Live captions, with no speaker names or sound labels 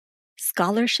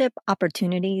scholarship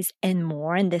opportunities, and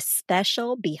more in this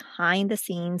special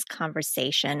behind-the-scenes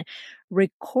conversation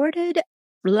recorded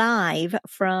live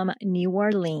from New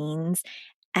Orleans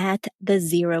at the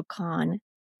ZeroCon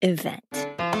event.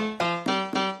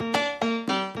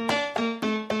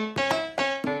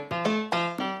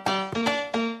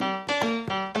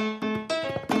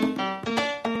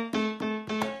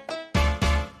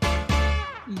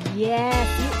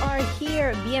 Yes, you are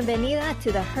here. Bienvenida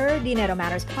to the Her Dinero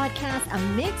Matters podcast, a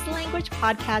mixed language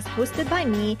podcast hosted by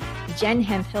me, Jen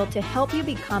Hemphill, to help you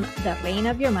become the reign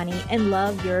of your money and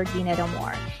love your dinero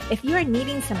more. If you are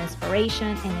needing some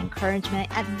inspiration and encouragement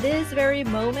at this very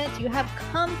moment, you have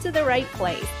come to the right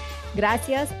place.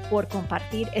 Gracias por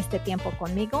compartir este tiempo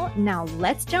conmigo. Now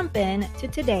let's jump in to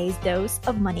today's dose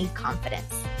of money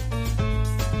confidence.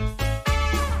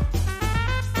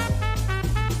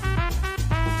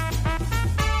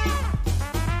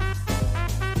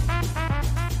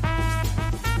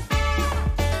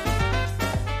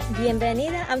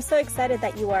 Bienvenida. I'm so excited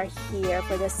that you are here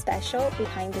for this special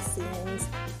behind the scenes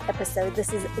episode.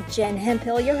 This is Jen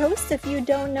Hemphill, your host, if you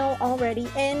don't know already.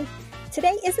 And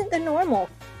today isn't the normal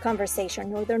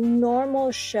conversation or the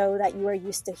normal show that you are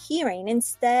used to hearing.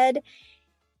 Instead,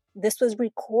 this was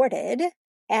recorded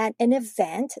at an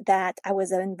event that I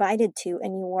was invited to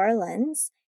in New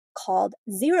Orleans called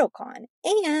ZeroCon.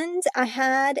 And I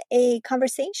had a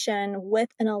conversation with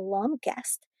an alum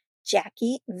guest,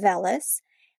 Jackie Velez,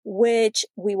 which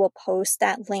we will post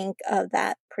that link of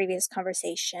that previous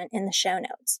conversation in the show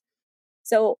notes.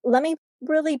 So let me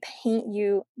really paint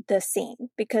you the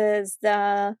scene because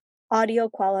the audio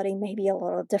quality may be a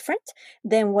little different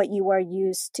than what you are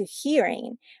used to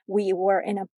hearing. We were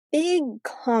in a big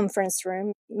conference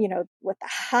room, with the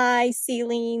high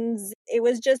ceilings. It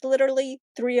was just literally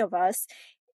 3 of us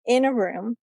in a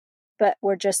room, but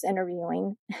we're just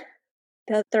interviewing.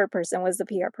 The third person was the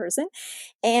PR person.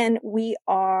 And we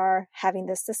are having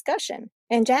this discussion.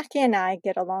 And Jackie and I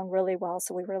get along really well,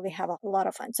 so we really have a lot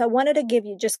of fun. So I wanted to give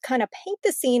you just kind of paint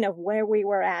the scene of where we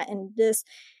were at in this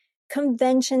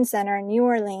convention center in New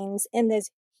Orleans in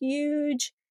this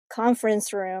huge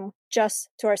conference room just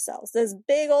to ourselves. This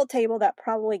big old table that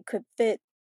probably could fit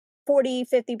 40,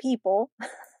 50 people.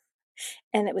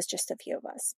 And it was just a few of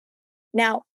us.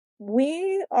 Now,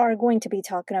 we are going to be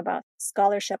talking about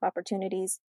scholarship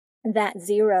opportunities that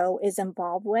Zero is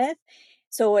involved with.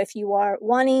 So if you are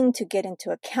wanting to get into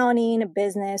accounting,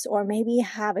 business, or maybe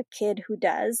have a kid who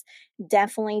does,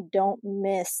 definitely don't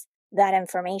miss that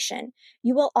information.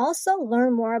 You will also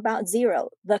learn more about Zero,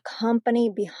 the company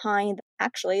behind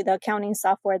actually the accounting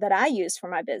software that I use for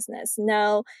my business.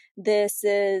 No, this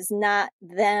is not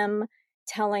them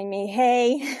telling me,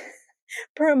 hey,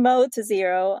 promote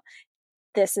Zero.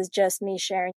 This is just me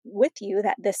sharing with you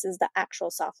that this is the actual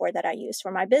software that I use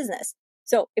for my business.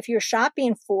 So if you're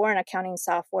shopping for an accounting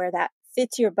software that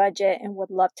fits your budget and would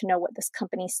love to know what this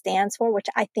company stands for, which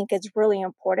I think is really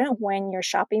important when you're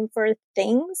shopping for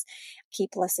things,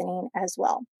 keep listening as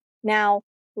well. Now,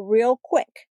 real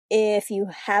quick, if you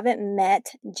haven't met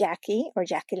Jackie or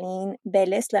Jacqueline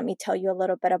Velez, let me tell you a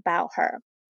little bit about her.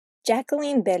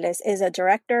 Jacqueline Velez is a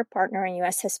director partner in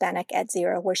U.S. Hispanic at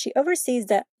Zero, where she oversees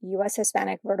the U.S.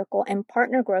 Hispanic vertical and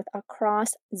partner growth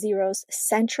across Zero's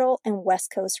Central and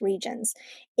West Coast regions.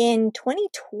 In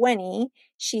 2020,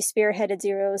 she spearheaded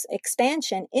Zero's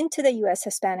expansion into the U.S.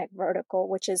 Hispanic vertical,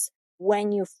 which is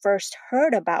when you first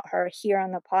heard about her here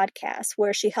on the podcast,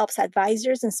 where she helps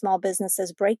advisors and small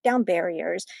businesses break down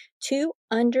barriers to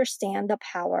understand the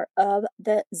power of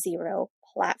the Zero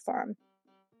platform.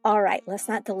 All right, let's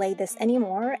not delay this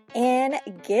anymore and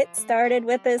get started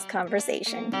with this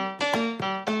conversation.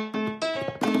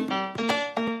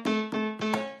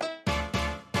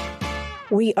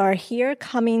 We are here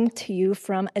coming to you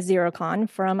from ZeroCon,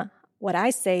 from what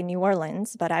I say New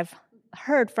Orleans, but I've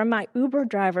heard from my Uber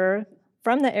driver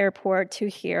from the airport to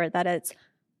here that it's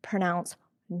pronounced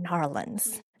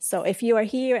Narlands. So if you are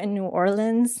here in New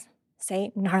Orleans,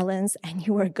 say Narlands and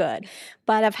you are good.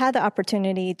 But I've had the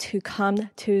opportunity to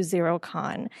come to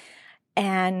ZeroCon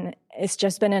and it's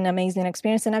just been an amazing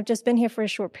experience. And I've just been here for a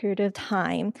short period of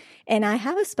time. And I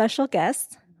have a special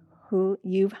guest who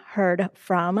you've heard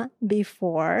from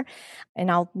before.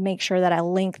 And I'll make sure that I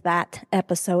link that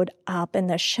episode up in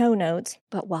the show notes.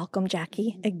 But welcome,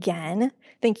 Jackie, again.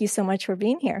 Thank you so much for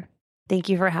being here. Thank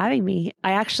you for having me.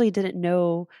 I actually didn't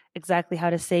know exactly how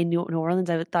to say New Orleans.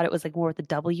 I thought it was like more with a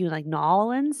W, like New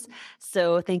Orleans.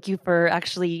 So thank you for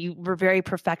you were very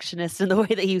perfectionist in the way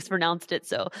that you pronounced it.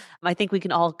 So I think we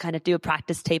can all kind of do a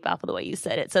practice tape off of the way you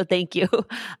said it. So thank you.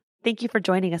 Thank you for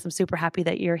joining us. I'm super happy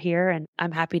that you're here and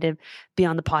I'm happy to be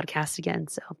on the podcast again.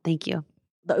 So thank you.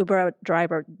 The Uber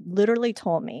driver literally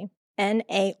told me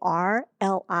Narlins,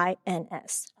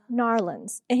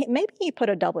 Narlins. And maybe he put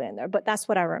a double in there, but that's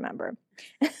what I remember.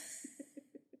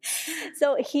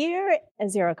 So here at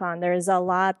ZeroCon, there's a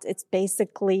lot. It's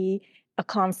basically a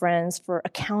conference for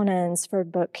accountants, for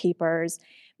bookkeepers.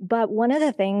 But one of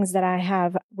the things that I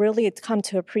have really come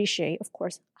to appreciate, of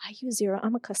course, I use Zero.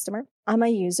 I'm a customer. I'm a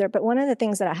user. But one of the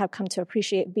things that I have come to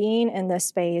appreciate being in the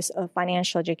space of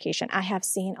financial education, I have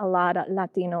seen a lot of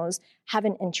Latinos have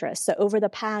an interest. So over the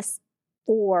past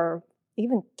 4,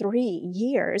 even 3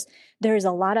 years, there's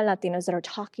a lot of Latinos that are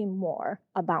talking more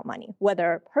about money,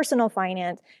 whether personal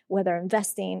finance, whether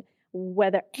investing,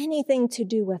 whether anything to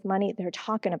do with money, they're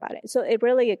talking about it. So it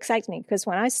really excites me because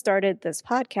when I started this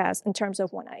podcast, in terms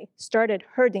of when I started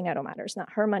Her Dinero Matters,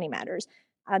 not Her Money Matters,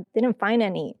 I didn't find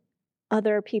any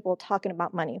other people talking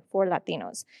about money for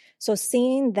Latinos. So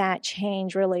seeing that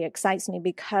change really excites me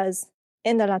because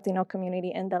in the Latino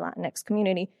community, in the Latinx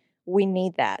community, we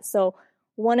need that. So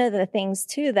one of the things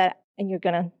too that, and you're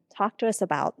going to talk to us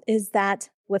about, is that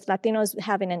with Latinos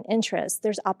having an interest,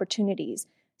 there's opportunities,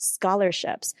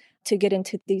 scholarships to get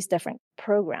into these different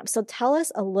programs. So tell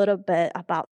us a little bit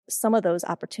about some of those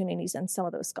opportunities and some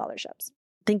of those scholarships.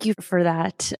 Thank you for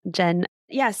that, Jen.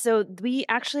 Yeah, so we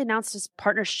actually announced this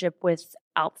partnership with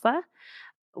Alpha,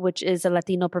 which is a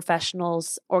Latino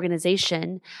professionals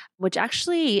organization, which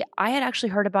actually, I had actually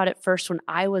heard about it first when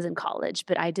I was in college,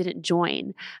 but I didn't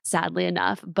join, sadly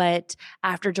enough. But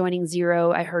after joining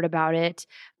Zero, I heard about it.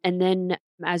 And then,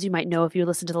 as you might know, if you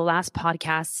listened to the last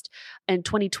podcast, in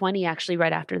 2020, actually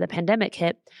right after the pandemic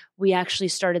hit, we actually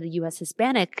started the U.S.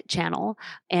 Hispanic channel.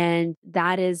 And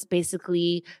that is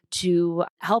basically to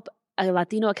help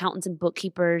Latino accountants and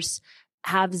bookkeepers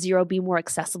have Zero be more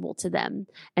accessible to them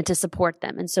and to support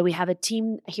them. And so we have a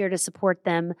team here to support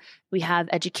them. We have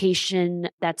education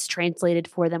that's translated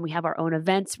for them. We have our own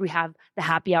events. We have the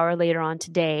happy hour later on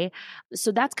today.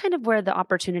 So that's kind of where the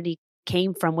opportunity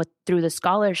came from through the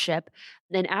scholarship.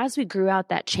 Then as we grew out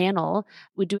that channel,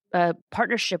 we do a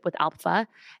partnership with Alpha,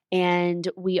 and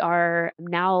we are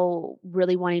now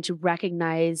really wanting to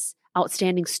recognize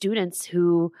outstanding students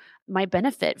who might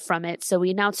benefit from it. So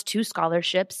we announced 2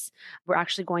 scholarships. We're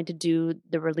actually going to do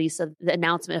the release of the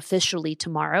announcement officially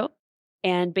tomorrow.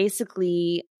 And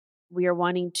basically, we are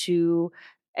wanting to,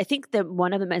 I think that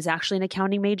one of them is actually an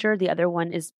accounting major. The other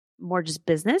one is more just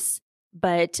business,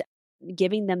 but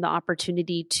giving them the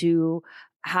opportunity to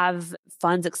have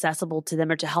funds accessible to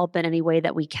them or to help in any way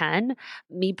that we can.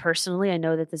 Me personally, I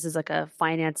know that this is like a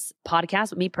finance podcast,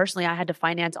 but me personally, I had to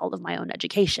finance all of my own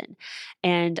education.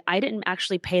 And I didn't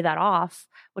actually pay that off,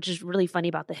 which is really funny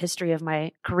about the history of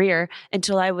my career,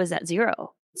 until I was at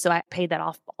Zero. So I paid that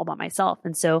off all by myself.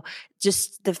 And so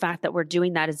just the fact that we're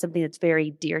doing that is something that's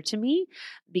very dear to me,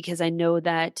 because I know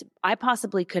that I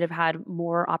possibly could have had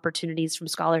more opportunities from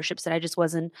scholarships that I just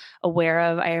wasn't aware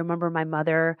of. I remember my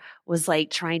mother was like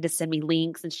trying to send me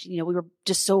links, and she, we were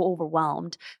just so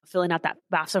overwhelmed filling out that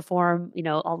FAFSA form,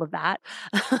 all of that.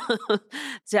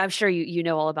 So I'm sure you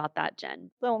know all about that,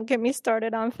 Jen. Don't get me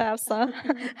started on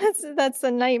FAFSA. That's a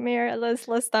nightmare.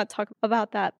 Let's not talk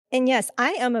about that. And yes,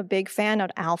 I am a big fan of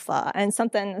Alpha. And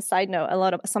a side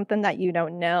note, something that you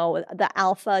don't know, the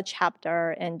Alpha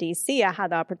chapter in DC, I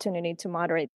had the opportunity to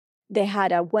moderate. They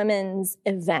had a women's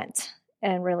event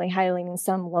and really highlighting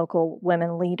some local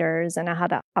women leaders. And I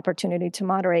had the opportunity to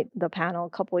moderate the panel a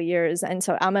couple of years. And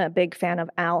so I'm a big fan of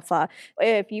Alpha.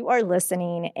 If you are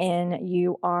listening and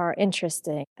you are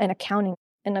interested in accounting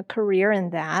and a career in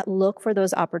that, look for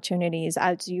those opportunities.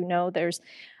 As you know, there's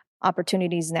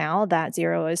opportunities now that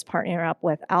Zero is partnering up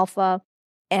with Alpha,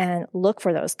 and look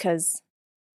for those, because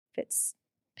if it's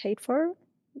paid for,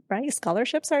 right?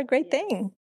 Scholarships are a great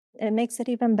thing. It makes it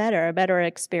even better, a better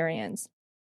experience.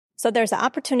 So there's an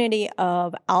opportunity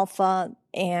of Alpha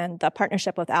and the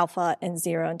partnership with Alpha and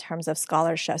Zero in terms of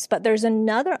scholarships, but there's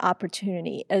another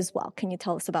opportunity as well. Can you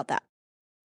tell us about that?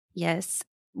 Yes.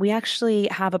 We actually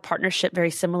have a partnership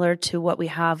very similar to what we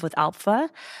have with Alpha,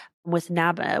 with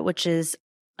NABA, which is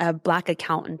a Black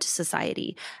Accountant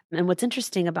Society. And what's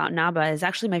interesting about NABA is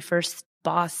actually my first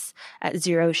boss at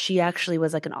Zero, she actually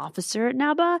was like an officer at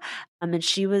NABA. And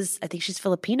I think she's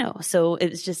Filipino. So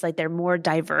it's just like they're more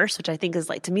diverse, which I think is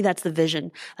like, to me, that's the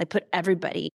vision. Like put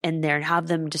everybody in there and have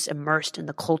them just immersed in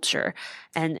the culture.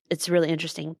 And it's really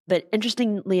interesting. But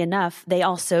interestingly enough, they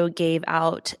also gave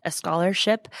out a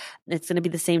scholarship. It's going to be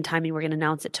the same timing. We're going to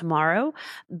announce it tomorrow.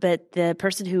 But the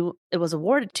person who it was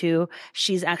awarded to,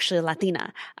 she's actually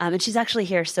Latina. And she's actually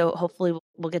here. So hopefully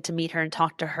we'll get to meet her and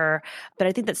talk to her. But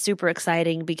I think that's super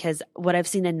exciting, because what I've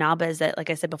seen in NABA is that,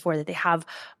 like I said before, that they have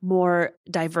more more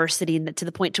diversity to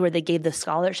the point to where they gave the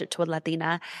scholarship to a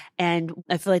Latina. And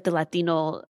I feel like the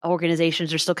Latino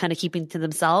organizations are still kind of keeping to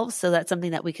themselves. So that's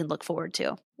something that we can look forward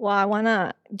to. Well, I want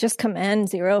to just commend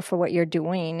Zero for what you're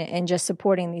doing and just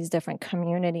supporting these different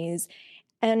communities.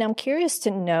 And I'm curious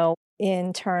to know,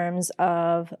 in terms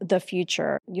of the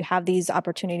future, you have these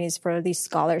opportunities for these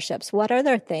scholarships. What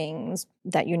other things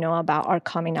that you know about are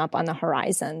coming up on the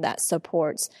horizon that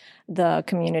supports the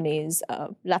communities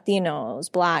of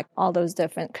Latinos, Black, all those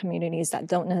different communities that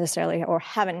don't necessarily or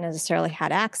haven't necessarily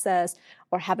had access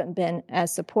or haven't been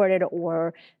as supported,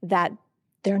 or that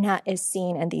they're not as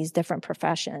seen in these different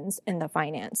professions in the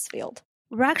finance field?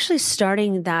 We're actually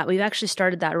starting that. We've actually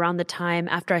started that around the time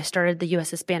after I started the U.S.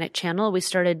 Hispanic channel. We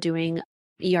started doing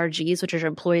ERGs, which are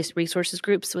employee resources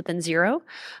groups within Zero.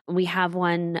 We have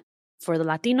one for the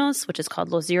Latinos, which is called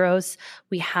Los Zeros.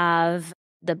 We have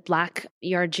the Black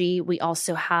ERG. We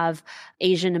also have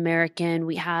Asian American.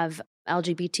 We have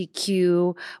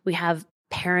LGBTQ. We have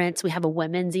parents. We have a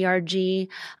women's ERG.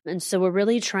 And so we're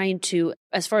really trying to,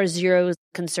 as far as Zero is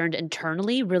concerned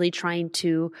internally, really trying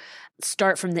to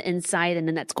start from the inside and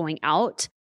then that's going out.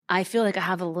 I feel like I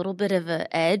have a little bit of an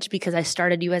edge because I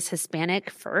started US Hispanic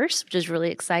first, which is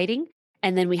really exciting.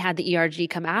 And then we had the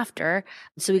ERG come after.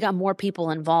 So we got more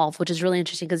people involved, which is really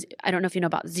interesting because I don't know if you know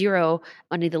about Zero,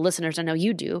 any of the listeners, I know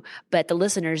you do, but the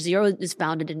listeners, Zero is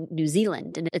founded in New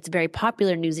Zealand and it's very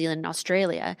popular in New Zealand and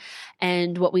Australia.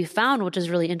 And what we found, which is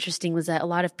really interesting, was that a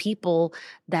lot of people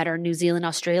that are New Zealand,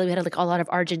 Australia, we had like a lot of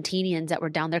Argentinians that were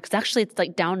down there because actually it's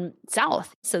like down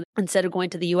south. So instead of going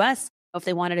to the US, if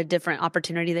they wanted a different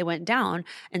opportunity, they went down.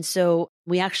 And so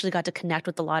we actually got to connect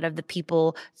with a lot of the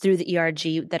people through the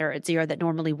ERG that are at Zero that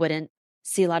normally wouldn't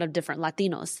see a lot of different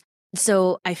Latinos.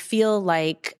 So I feel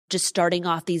like just starting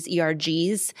off these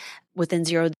ERGs within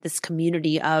Zero, this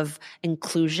community of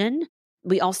inclusion.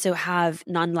 We also have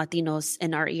non-Latinos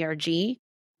in our ERG.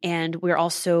 And we're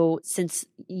also, since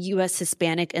US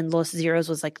Hispanic and Los Zeros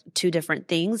was like two different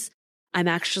things, I'm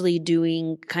actually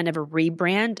doing kind of a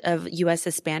rebrand of US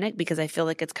Hispanic because I feel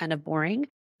like it's kind of boring.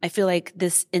 I feel like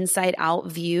this inside out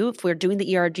view, if we're doing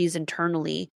the ERGs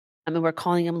internally, I mean, we're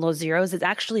calling them Los Zeros, it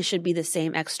actually should be the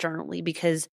same externally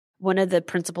because one of the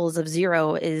principles of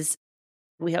Zero is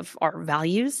we have our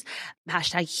values,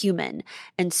 #human.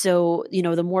 And so,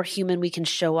 the more human we can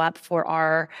show up for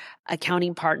our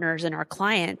accounting partners and our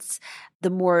clients, the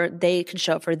more they can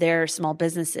show up for their small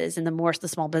businesses and the more the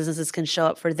small businesses can show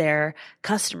up for their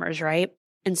customers, right?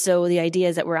 And so the idea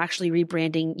is that we're actually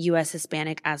rebranding US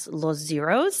Hispanic as Los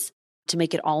Zeros to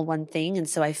make it all one thing. And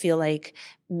so I feel like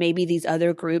maybe these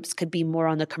other groups could be more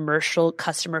on the commercial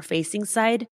customer facing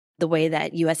side, the way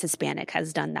that US Hispanic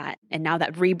has done that. And now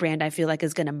that rebrand, I feel like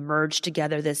is going to merge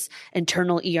together this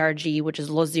internal ERG, which is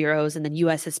Los Zeros, and then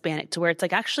US Hispanic, to where it's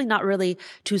like actually not really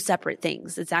two separate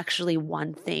things. It's actually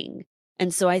one thing.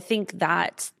 And so I think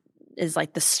that is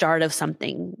like the start of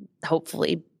something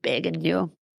hopefully big and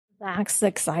new. That's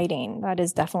exciting. That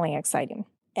is definitely exciting.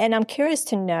 And I'm curious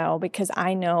to know, because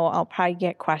I know I'll probably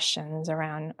get questions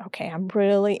around, okay, I'm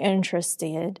really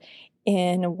interested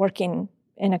in working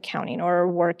in accounting or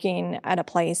working at a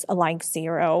place like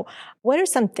Zero. What are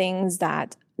some things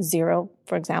that Zero,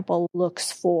 for example,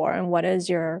 looks for, and what is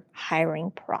your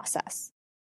hiring process?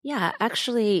 Yeah,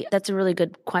 actually, that's a really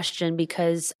good question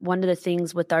because one of the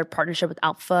things with our partnership with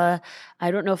Alpha, I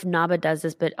don't know if NABA does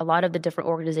this, but a lot of the different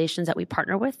organizations that we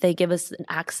partner with, they give us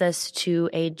access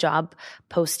to a job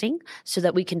posting so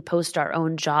that we can post our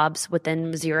own jobs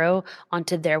within Zero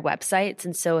onto their websites.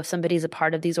 And so if somebody's a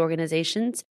part of these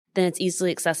organizations, then it's easily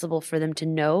accessible for them to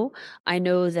know. I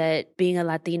know that being a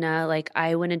Latina, like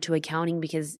I went into accounting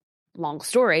because long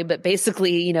story, but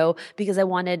basically, because I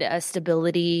wanted a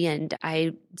stability and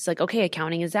it's like, okay,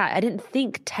 accounting is that. I didn't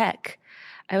think tech.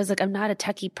 I was like, I'm not a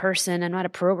techie person. I'm not a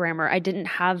programmer. I didn't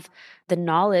have the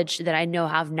knowledge that I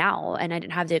have now, and I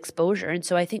didn't have the exposure. And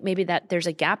so I think maybe that there's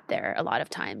a gap there a lot of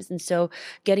times. And so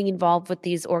getting involved with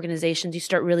these organizations, you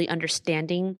start really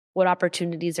understanding what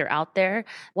opportunities are out there.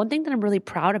 One thing that I'm really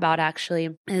proud about actually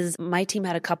is my team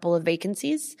had a couple of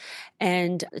vacancies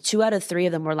and 2 out of 3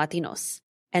 of them were Latinos.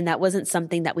 And that wasn't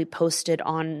something that we posted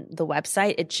on the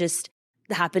website. It just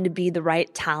happened to be the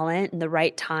right talent and the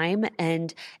right time.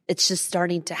 And it's just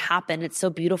starting to happen. It's so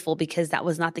beautiful because that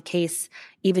was not the case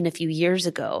even a few years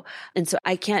ago. And so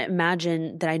I can't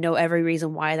imagine that I know every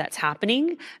reason why that's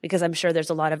happening because I'm sure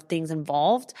there's a lot of things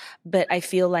involved. But I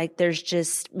feel like there's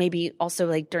just maybe also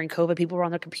like during COVID, people were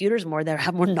on their computers more, they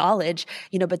have more knowledge,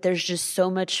 but there's just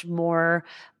so much more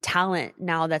talent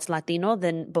now that's Latino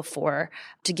than before.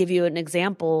 To give you an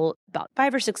example, about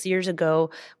 5 or 6 years ago,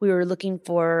 we were looking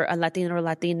for a Latino or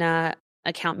Latina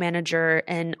account manager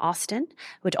in Austin,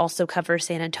 which also covers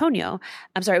San Antonio.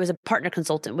 I'm sorry, it was a partner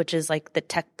consultant, which is like the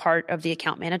tech part of the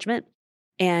account management.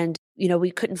 And,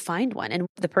 we couldn't find one. And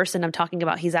the person I'm talking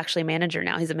about, he's actually a manager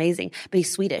now. He's amazing, but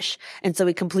he's Swedish. And so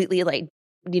we completely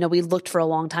we looked for a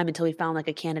long time until we found like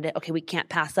a candidate. Okay, we can't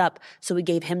pass up. So we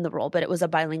gave him the role, but it was a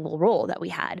bilingual role that we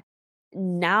had.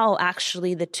 Now,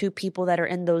 actually, the two people that are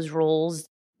in those roles,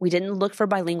 we didn't look for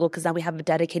bilingual because now we have a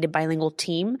dedicated bilingual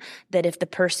team that if the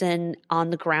person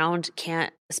on the ground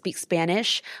can't speak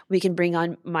Spanish, we can bring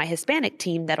on my Hispanic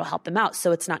team that'll help them out.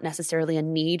 So it's not necessarily a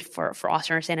need for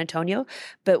Austin or San Antonio.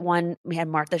 But we had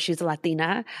Martha, she's a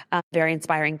Latina, very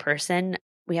inspiring person.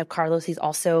 We have Carlos, he's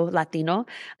also Latino.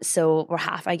 So we're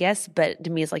half, I guess. But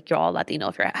to me, it's like you're all Latino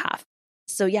if you're at half.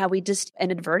 So yeah, we just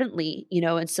inadvertently,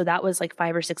 and so that was like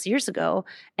 5 or 6 years ago.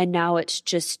 And now it's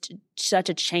just such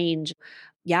a change.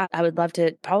 Yeah, I would love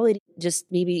to probably just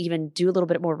maybe even do a little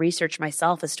bit more research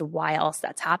myself as to why else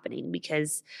that's happening,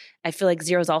 because I feel like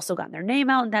Xero's also gotten their name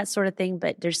out and that sort of thing,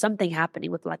 but there's something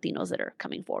happening with Latinos that are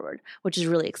coming forward, which is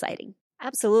really exciting.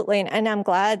 Absolutely. And I'm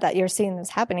glad that you're seeing this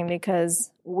happening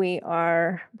because we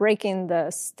are breaking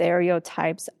the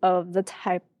stereotypes of the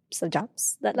types of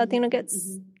jobs that Latino gets.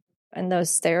 Mm-hmm. And those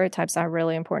stereotypes are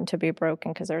really important to be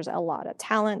broken because there's a lot of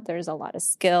talent, there's a lot of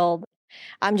skill.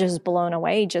 I'm just blown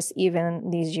away just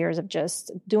even these years of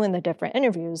just doing the different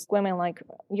interviews, women like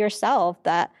yourself,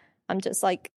 that I'm just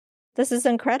like, this is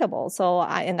incredible.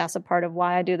 And that's a part of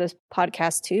why I do this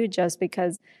podcast too, just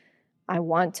because I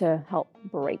want to help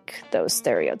break those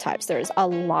stereotypes. There's a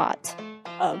lot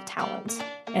of talent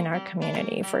in our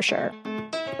community for sure.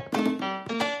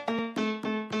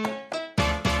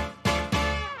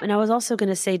 And I was also going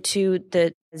to say too,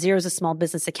 that Xero is a small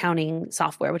business accounting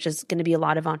software, which is going to be a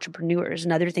lot of entrepreneurs.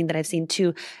 Another thing that I've seen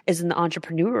too is in the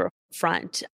entrepreneur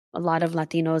front. A lot of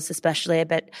Latinos, especially, I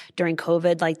bet during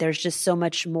COVID, like there's just so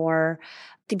much more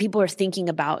people are thinking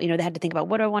about, they had to think about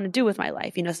what do I want to do with my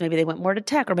life? So maybe they went more to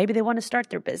tech or maybe they want to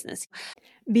start their business.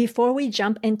 Before we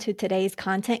jump into today's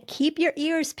content, keep your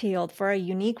ears peeled for a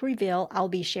unique reveal I'll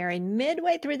be sharing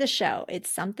midway through the show.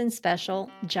 It's something special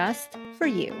just for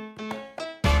you.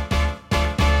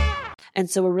 And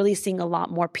so we're really seeing a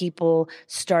lot more people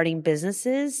starting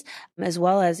businesses, as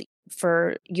well as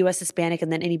for U.S. Hispanic, and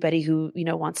then anybody who,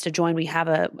 wants to join. We have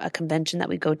a convention that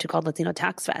we go to called Latino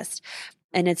Tax Fest.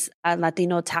 And it's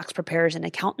Latino tax preparers and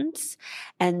accountants.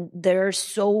 And there are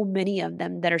so many of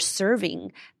them that are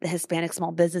serving the Hispanic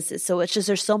small businesses. So it's just,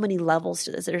 there's so many levels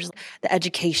to this. There's the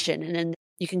education, and then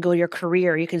you can go to your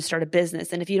career, you can start a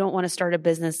business. And if you don't want to start a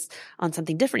business on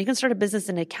something different, you can start a business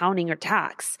in accounting or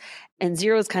tax. And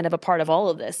Xero is kind of a part of all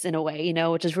of this in a way,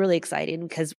 which is really exciting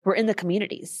because we're in the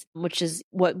communities, which is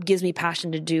what gives me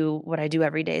passion to do what I do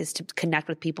every day, is to connect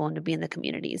with people and to be in the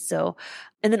communities. So,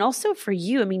 and then also for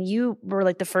you, you were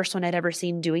like the first one I'd ever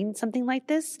seen doing something like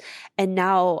this. And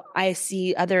now I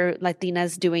see other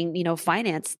Latinas doing,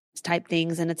 finance type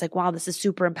things. And it's like, wow, this is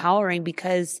super empowering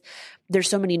because there's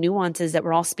so many nuances that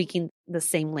we're all speaking the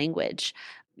same language.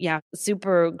 Yeah.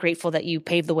 Super grateful that you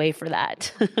paved the way for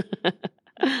that.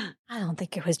 I don't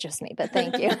think it was just me, but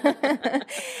thank you.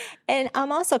 And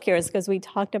I'm also curious because we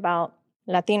talked about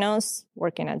Latinos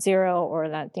working at Xero or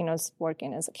Latinos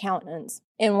working as accountants.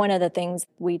 And one of the things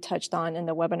we touched on in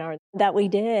the webinar that we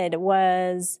did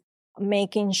was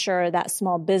making sure that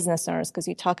small business owners, because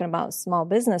you're talking about small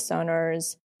business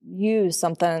owners, use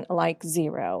something like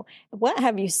Xero. What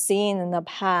have you seen in the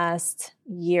past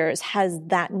years? Has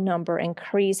that number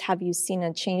increased? Have you seen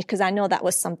a change? Because I know that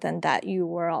was something that you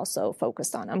were also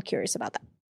focused on. I'm curious about that.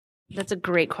 That's a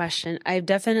great question. I've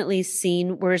definitely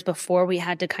seen, whereas before we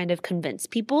had to kind of convince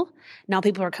people, now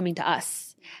people are coming to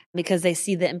us because they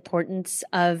see the importance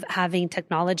of having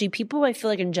technology. People, I feel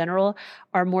like in general,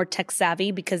 are more tech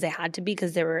savvy because they had to be,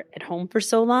 because they were at home for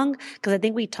so long. Because I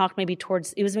think we talked maybe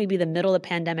it was maybe the middle of the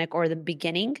pandemic or the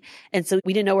beginning. And so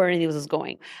we didn't know where any of this was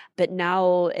going. But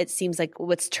now it seems like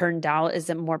what's turned out is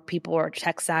that more people are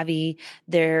tech savvy.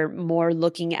 They're more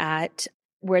looking at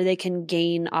where they can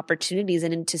gain opportunities,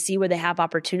 and to see where they have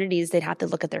opportunities, they'd have to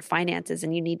look at their finances,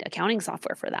 and you need accounting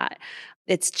software for that.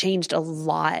 It's changed a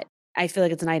lot. I feel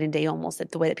like it's night and day almost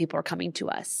at the way that people are coming to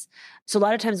us. So a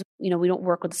lot of times, we don't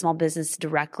work with the small business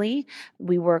directly.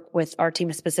 We work with, our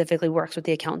team specifically works with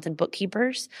the accountants and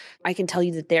bookkeepers. I can tell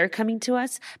you that they're coming to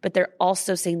us, but they're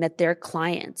also saying that their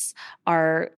clients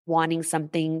are wanting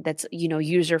something that's,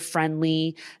 user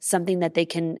friendly, something that they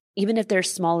can even if they're as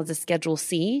small as a Schedule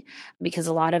C, because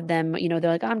a lot of them, they're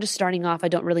like, I'm just starting off. I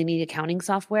don't really need accounting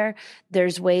software.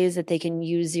 There's ways that they can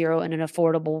use Xero in an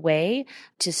affordable way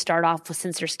to start off with,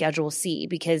 since they're Schedule C,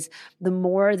 because the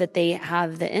more that they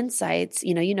have the insights,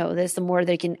 this, the more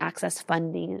they can access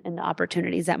funding and the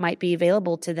opportunities that might be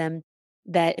available to them,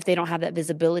 that if they don't have that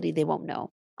visibility, they won't know.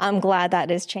 I'm glad that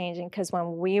is changing, because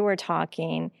when we were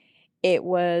talking, it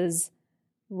was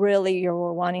really you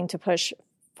were wanting to push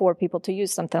for people to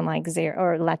use something like Xero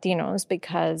or Latinos,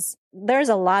 because there's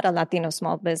a lot of Latino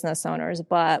small business owners,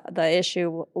 but the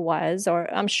issue was,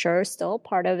 or I'm sure still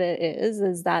part of it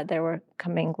is that they were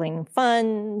commingling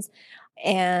funds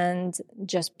and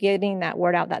just getting that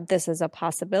word out that this is a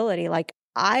possibility. Like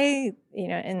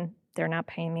and they're not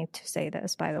paying me to say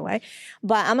this, by the way,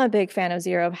 but I'm a big fan of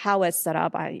Xero, of how it's set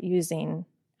up using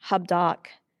HubDoc.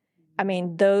 I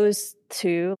mean, those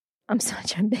two, I'm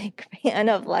such a big fan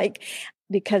of,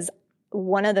 because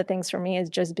one of the things for me is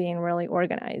just being really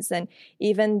organized. And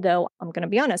even though I'm going to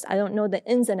be honest, I don't know the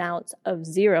ins and outs of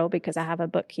Xero because I have a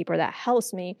bookkeeper that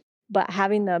helps me, but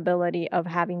having the ability of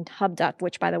having HubDoc,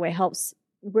 which by the way helps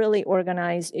really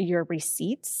organize your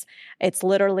receipts. It's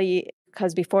literally,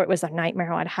 because before it was a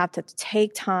nightmare. I'd have to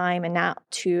take time and now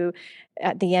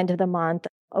at the end of the month,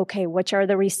 okay, which are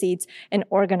the receipts, and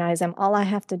organize them. All I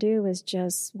have to do is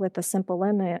just with a simple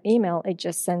email, it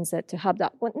just sends it to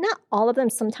HubDoc. Well, not all of them.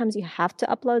 Sometimes you have to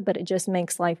upload, but it just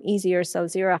makes life easier. So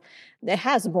Xero, it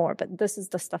has more, but this is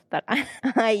the stuff that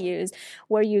I use,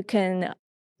 where you can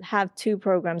have two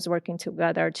programs working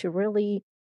together to really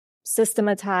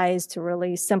systematize, to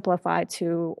really simplify,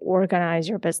 to organize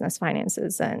your business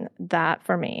finances. And that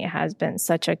for me has been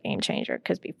such a game changer,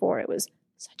 because before it was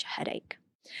such a headache.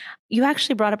 You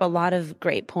actually brought up a lot of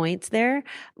great points there.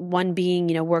 One being,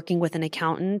 working with an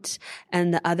accountant,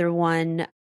 and the other one,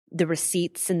 the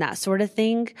receipts and that sort of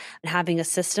thing, and having a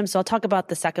system. So I'll talk about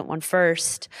the second one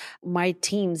first. My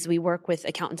teams, we work with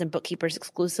accountants and bookkeepers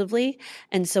exclusively.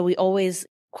 And so we always,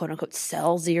 quote unquote,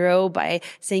 sell Xero by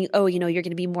saying, oh, you're going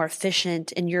to be more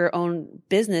efficient in your own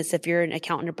business if you're an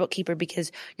accountant or bookkeeper,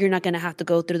 because you're not going to have to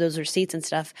go through those receipts and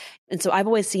stuff. And so I've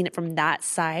always seen it from that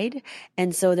side.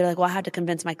 And so they're like, well, I had to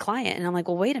convince my client. And I'm like,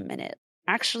 well, wait a minute.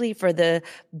 Actually, for the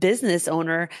business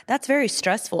owner, that's very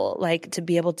stressful, like to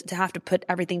be able to have to put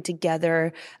everything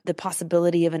together, the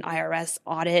possibility of an IRS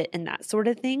audit and that sort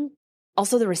of thing.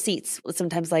 Also the receipts,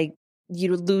 sometimes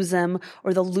you lose them,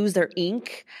 or they'll lose their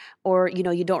ink, or,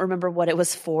 you don't remember what it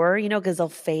was for, because they'll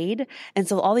fade. And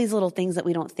so all these little things that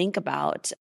we don't think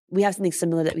about. We have something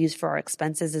similar that we use for our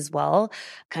expenses as well,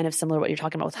 kind of similar to what you're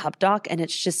talking about with HubDoc. And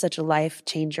it's just such a life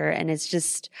changer. And it's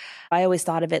just, I always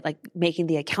thought of it like making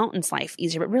the accountant's life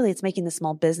easier, but really it's making the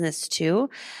small business too.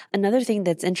 Another thing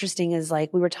that's interesting is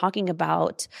we were talking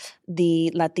about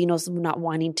the Latinos not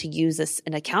wanting to use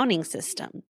an accounting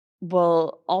system.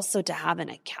 Well, also to have an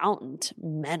accountant,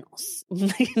 menos,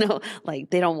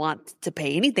 they don't want to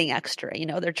pay anything extra,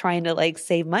 they're trying to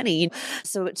save money.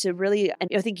 So to really,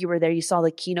 and I think you were there, you saw the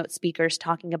keynote speakers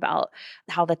talking about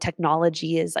how the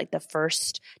technology is the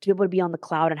first to be able to be on the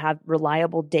cloud and have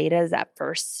reliable data is that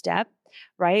first step.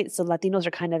 Right? So Latinos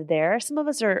are kind of there. Some of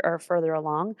us are further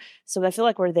along. So I feel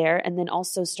like we're there. And then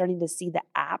also starting to see the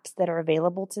apps that are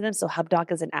available to them. So HubDoc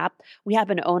is an app. We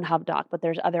happen to own HubDoc, but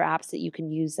there's other apps that you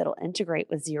can use that'll integrate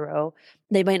with Xero.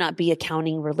 They might not be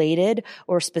accounting related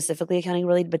or specifically accounting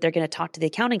related, but they're going to talk to the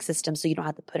accounting system so you don't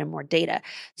have to put in more data.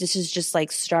 This is just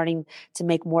starting to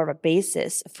make more of a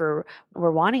basis for where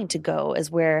we're wanting to go, is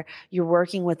where you're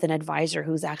working with an advisor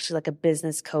who's actually like a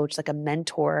business coach, like a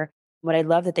mentor. What I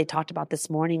love that they talked about this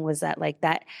morning was that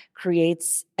that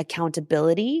creates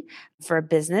accountability for a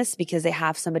business, because they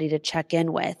have somebody to check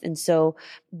in with. And so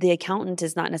the accountant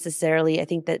is not necessarily, I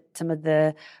think that some of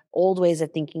the old ways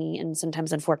of thinking, and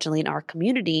sometimes unfortunately in our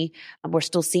community, we're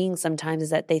still seeing sometimes, is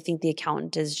that they think the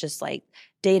accountant is just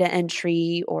data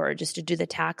entry or just to do the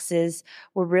taxes,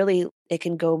 where really it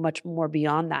can go much more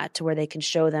beyond that, to where they can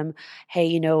show them,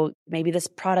 hey, maybe this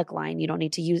product line, you don't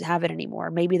need to have it anymore.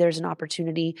 Maybe there's an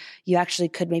opportunity you actually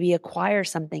could maybe acquire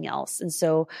something else. And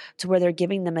so to where they're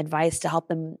giving them advice to help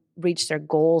them reach their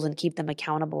goals and keep them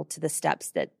accountable to the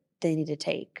steps that they need to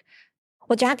take.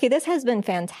 Well, Jackie, this has been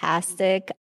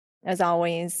fantastic. As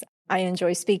always, I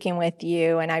enjoy speaking with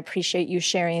you, and I appreciate you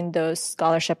sharing those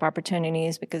scholarship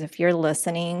opportunities, because if you're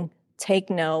listening, take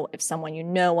note. If someone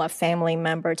a family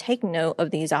member, take note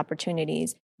of these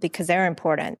opportunities, because they're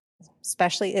important.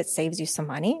 Especially, it saves you some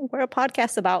money. We're a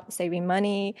podcast about saving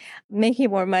money, making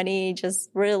more money, just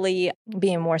really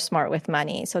being more smart with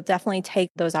money. So definitely take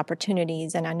those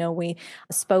opportunities. And I know we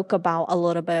spoke about a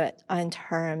little bit in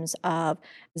terms of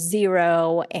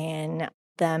Xero and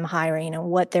them hiring and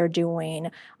what they're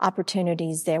doing,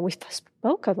 opportunities there. We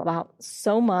spoke about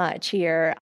so much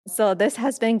here. So this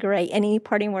has been great. Any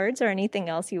parting words or anything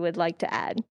else you would like to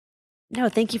add? No,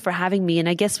 thank you for having me. And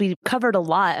I guess we covered a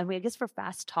lot. I guess we're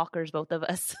fast talkers, both of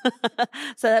us.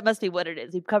 So that must be what it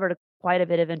is. We've covered quite a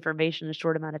bit of information in a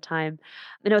short amount of time.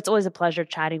 It's always a pleasure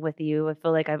chatting with you. I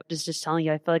feel like I was just telling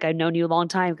you, I feel like I've known you a long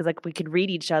time because like we could read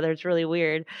each other. It's really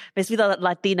weird. Makes me that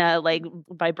Latina like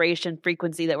vibration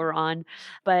frequency that we're on.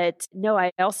 But no,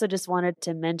 I also just wanted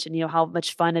to mention, how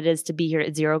much fun it is to be here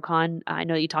at ZeroCon. I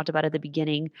know you talked about it at the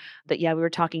beginning, but yeah, we were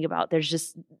talking about there's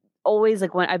just always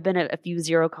like when I've been at a few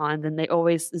zero cons and they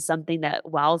always is something that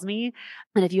wows me.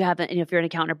 And if you haven't, if you're an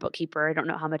accountant or bookkeeper, I don't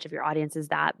know how much of your audience is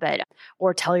that, but,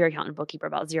 or tell your accountant bookkeeper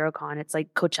about zero con. It's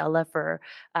like Coachella for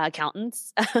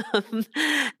accountants.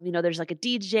 There's like a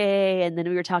DJ, and then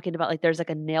we were talking about like, there's like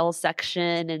a nail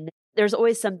section, and there's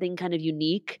always something kind of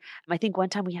unique. I think one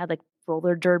time we had like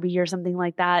roller derby or something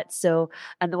like that. So,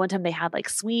 and the one time they had like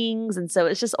swings. And so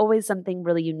it's just always something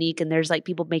really unique. And there's like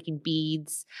people making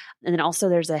beads. And then also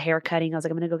there's a hair cutting. I was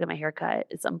like, I'm going to go get my hair cut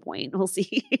at some point. We'll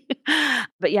see.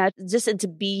 But yeah, just and to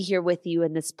be here with you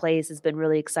in this place has been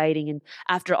really exciting. And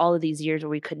after all of these years where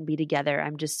we couldn't be together,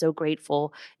 I'm just so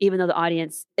grateful, even though the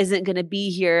audience isn't going to be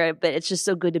here, but it's just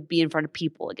so good to be in front of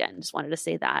people again. Just wanted to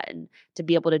say that, and to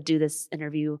be able to do this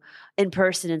interview in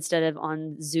person instead of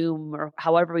on Zoom or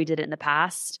however we did it in the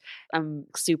past. I'm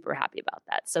super happy about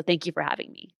that. So thank you for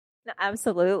having me.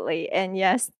 Absolutely. And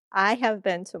yes, I have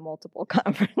been to multiple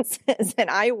conferences, and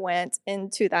I went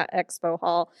into that expo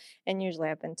hall, and usually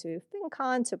I've been to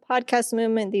FinCon, to Podcast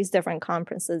Movement, these different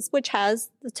conferences, which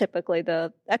has typically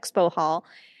the expo hall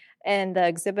and the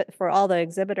exhibit for all the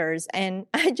exhibitors. And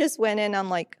I just went in, I'm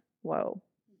like, whoa,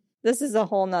 this is a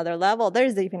whole nother level.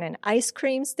 There's even an ice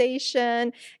cream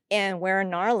station, and we're in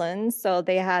Narland. So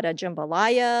they had a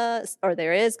jambalaya, or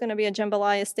there is going to be a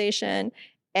jambalaya station.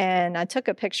 And I took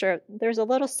a picture. There's a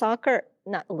little soccer,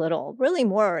 not little, really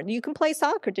more. You can play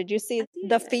soccer. Did you see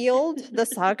the field, the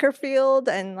soccer field?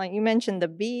 And like you mentioned, the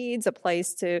beads, a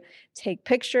place to take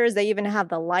pictures. They even have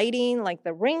the lighting, like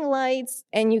the ring lights,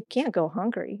 and you can't go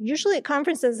hungry. Usually at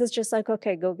conferences, it's just like,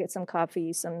 okay, go get some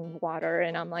coffee, some water.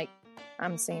 And I'm like,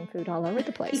 I'm seeing food all over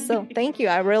the place. So thank you.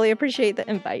 I really appreciate the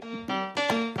invite.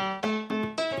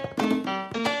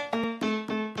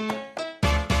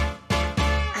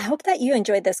 I hope that you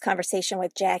enjoyed this conversation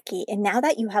with Jackie. And now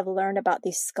that you have learned about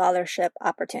these scholarship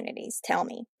opportunities, tell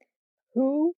me,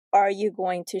 who are you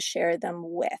going to share them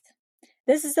with?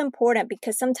 This is important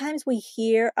because sometimes we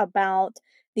hear about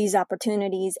these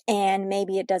opportunities and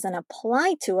maybe it doesn't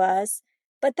apply to us,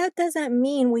 but that doesn't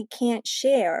mean we can't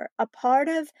share. A part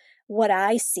of what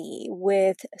I see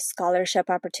with scholarship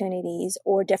opportunities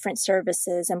or different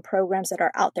services and programs that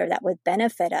are out there that would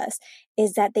benefit us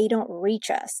is that they don't reach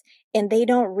us. And they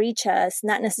don't reach us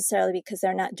not necessarily because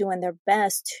they're not doing their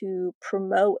best to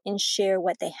promote and share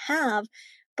what they have,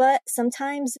 but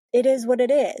sometimes it is what it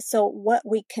is. So what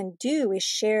we can do is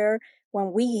share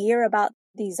when we hear about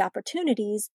these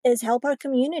opportunities is help our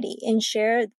community and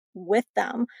share with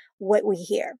them what we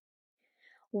hear.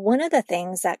 One of the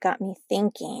things that got me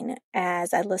thinking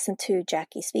as I listened to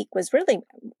Jackie speak was really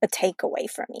a takeaway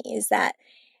for me is that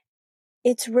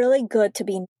it's really good to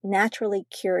be naturally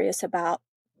curious about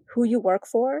who you work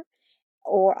for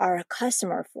or are a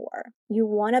customer for. You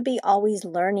want to be always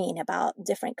learning about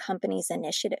different companies'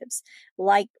 initiatives,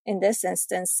 like in this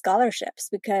instance, scholarships,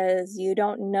 because you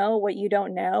don't know what you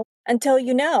don't know until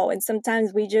you know. And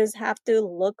sometimes we just have to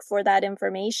look for that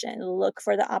information, look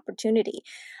for the opportunity,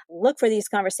 look for these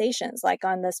conversations like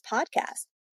on this podcast.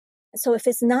 So if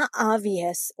it's not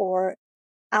obvious or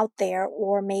out there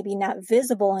or maybe not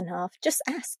visible enough, just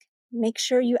ask. Make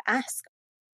sure you ask.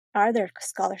 Are there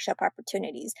scholarship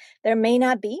opportunities? There may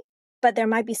not be, but there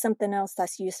might be something else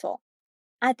that's useful.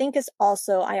 I think it's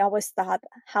also, I always thought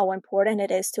how important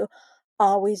it is to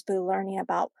always be learning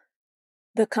about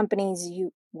the companies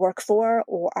you work for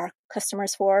or are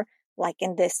customers for, like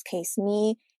in this case,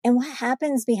 me, and what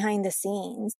happens behind the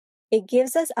scenes. It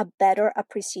gives us a better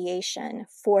appreciation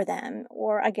for them,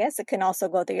 or I guess it can also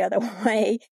go the other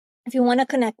way. If you want to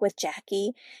connect with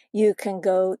Jackie, you can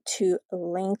go to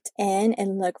LinkedIn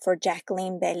and look for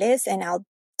Jacqueline Velez, and I'll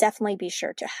definitely be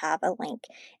sure to have a link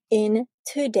in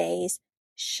today's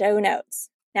show notes.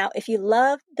 Now, if you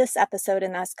love this episode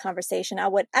and this conversation, I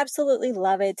would absolutely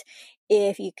love it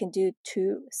if you can do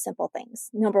two simple things.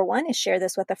 Number one is share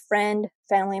this with a friend,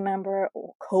 family member,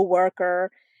 or coworker,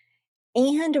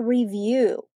 and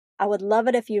review. I would love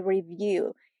it if you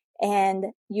review. And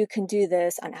you can do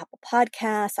this on Apple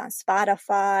Podcasts, on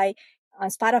Spotify. On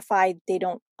Spotify, they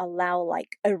don't allow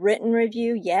like a written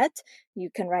review yet. You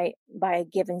can write by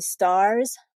giving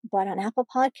stars, but on Apple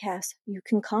Podcasts, you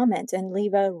can comment and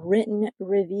leave a written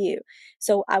review.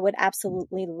 So I would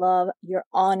absolutely love your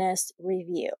honest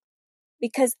review,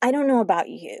 because I don't know about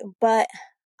you, but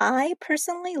I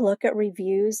personally look at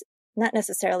reviews not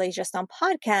necessarily just on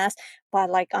podcasts, but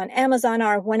like on Amazon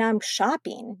or when I'm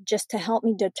shopping, just to help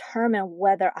me determine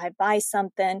whether I buy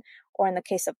something, or in the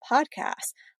case of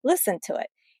podcasts, listen to it.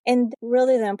 And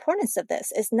really the importance of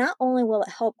this is not only will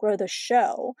it help grow the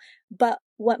show, but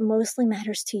what mostly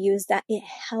matters to you is that it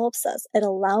helps us. It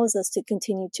allows us to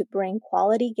continue to bring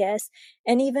quality guests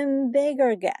and even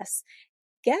bigger guests.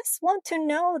 Guests want to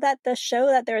know that the show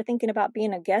that they're thinking about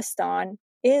being a guest on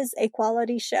is a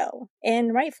quality show,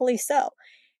 and rightfully so.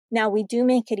 Now, we do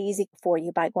make it easy for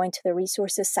you by going to the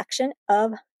resources section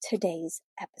of today's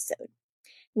episode.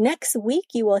 Next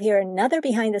week, you will hear another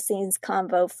behind the scenes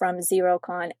convo from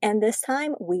ZeroCon, and this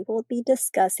time we will be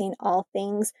discussing all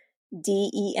things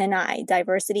DE&I,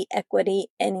 diversity, equity,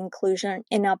 and inclusion,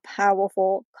 in a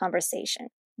powerful conversation.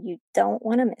 You don't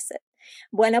want to miss it.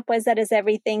 Bueno, pues that is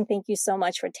everything. Thank you so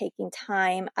much for taking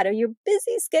time out of your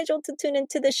busy schedule to tune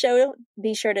into the show.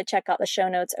 Be sure to check out the show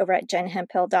notes over at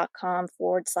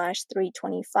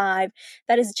jenhemphill.com/325.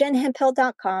 That is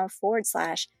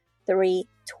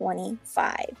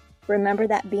jenhemphill.com/325. Remember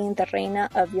that being the reina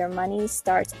of your money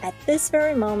starts at this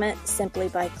very moment simply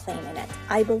by claiming it.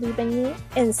 I believe in you,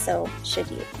 and so should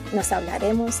you. Nos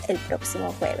hablaremos el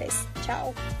próximo jueves.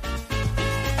 Chao.